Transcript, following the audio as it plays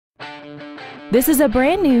This is a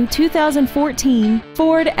brand new 2014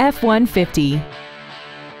 Ford F-150.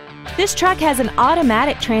 This truck has an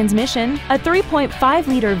automatic transmission, a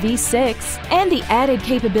 3.5-liter V6, and the added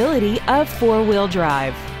capability of four-wheel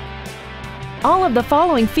drive. All of the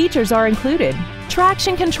following features are included: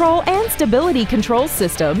 traction control and stability control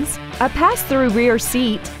systems, a pass-through rear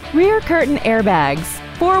seat, rear curtain airbags,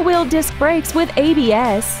 four-wheel disc brakes with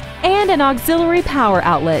ABS, and an auxiliary power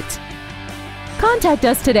outlet. Contact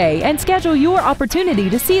us today and schedule your opportunity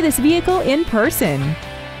to see this vehicle in person.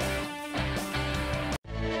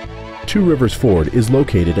 Two Rivers Ford is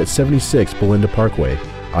located at 76 Belinda Parkway,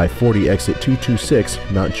 I-40 exit 226,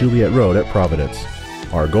 Mount Juliet Road at Providence.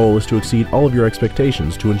 Our goal is to exceed all of your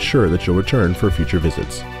expectations to ensure that you'll return for future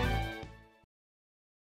visits.